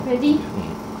Ready?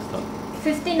 Start.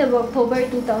 15th of October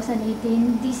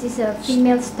 2018. This is a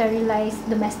female sterilized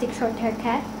domestic short-hair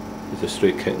cat. It's a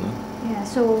stray cat, no? Yeah,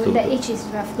 so the age is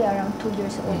roughly around 2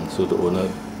 years old. So the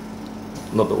owner,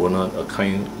 not the owner, a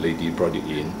kind lady brought it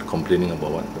in, complaining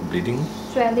about what? Bleeding?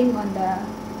 Swelling on the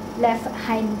left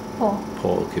hind paw.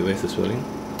 Paw, okay, where's the swelling?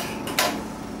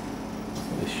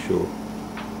 Let's show.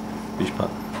 Which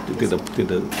part? Take the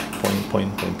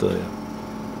pointer, yeah.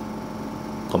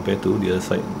 Compared to the other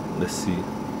side, let's see.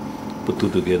 Put two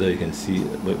together, you can see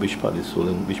which part is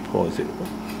swollen, which paw is it?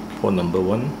 Paw number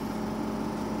 1.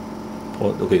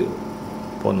 Paw, okay,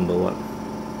 paw number 1.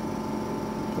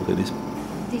 Okay, this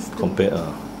compare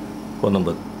paw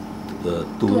number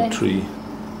 2, 3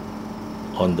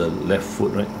 on the left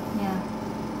foot, right? Yeah.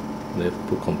 Left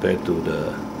foot compared to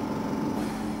the.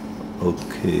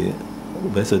 Okay,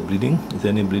 where's the bleeding? Is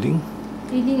there any bleeding?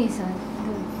 Bleeding is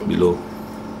below.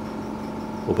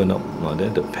 Open up. No,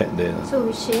 then the pad there. So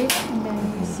we shave and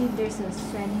then you see there's a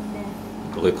swelling there.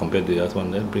 Okay, compare to the other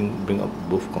one. Then bring up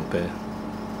both. Compare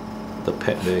the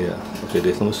pad there. Yeah. Okay,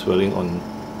 there's no swelling on.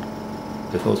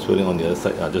 There's no swelling on the other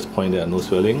side. I just point there. No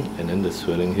swelling, and then the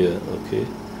swelling here. Okay,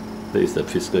 that is the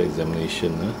physical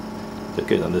examination. The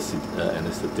cat under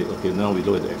anesthetic. Okay, now we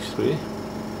look at the X-ray.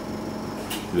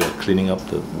 We are cleaning up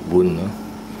the wound.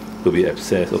 Could be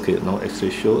abscess. Okay, now X-ray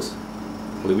shows.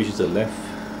 Okay, which is the left?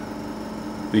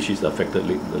 Which is the affected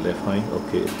leg? The left hind.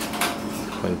 Okay,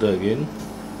 pointer again.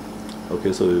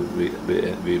 Okay, so we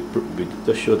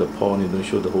just show the paw. You don't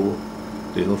show the whole.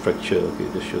 There's no fracture. Okay,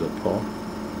 just show the paw.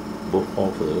 Both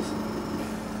paw first.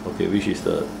 Okay, which is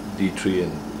the D3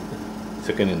 and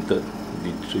second and third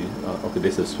D3. Okay,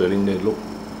 there's a swelling there. Look.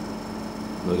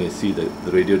 You can see the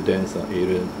radial dense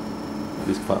area.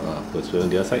 This part was swelling.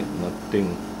 The other side,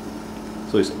 nothing.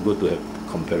 So it's good to have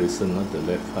comparison, the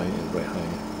left hind and right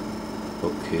hind.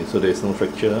 Okay, so there is no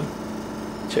fracture.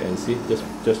 Check and see.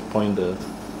 Just point the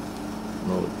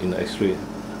in the X-ray.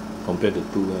 Compare the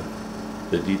two.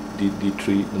 The D3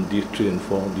 and D3 and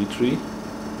 4. D3.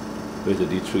 Where's the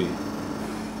D3?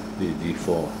 The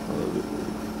D4.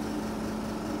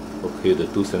 Okay, the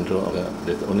two central.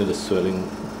 There's only the swelling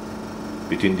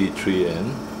between D3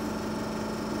 and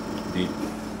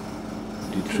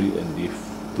D3 and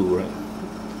D2, right?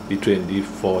 D3 and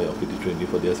D4. Okay, D3 and D4.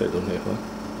 The other side don't have.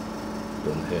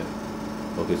 Don't have.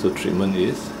 Okay, so treatment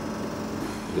is.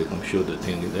 Okay, I'm sure the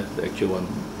thing is that the actual one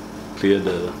clear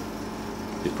the.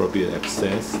 It's probably an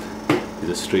abscess. It's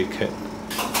a stray cat.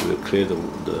 We will clear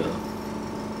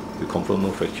we confirm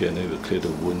no fracture, and then we will clear the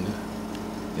wound.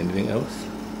 Anything else?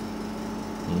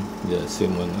 Yeah,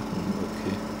 same one.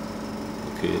 Okay.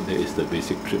 Okay, that is the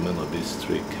basic treatment of this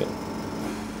stray cat.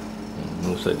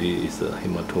 Most likely is a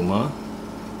haematoma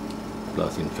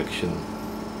plus infection.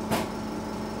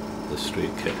 The stray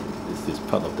cat is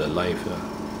part of their life,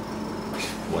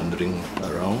 wandering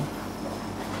around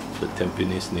the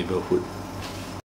Tampines neighborhood.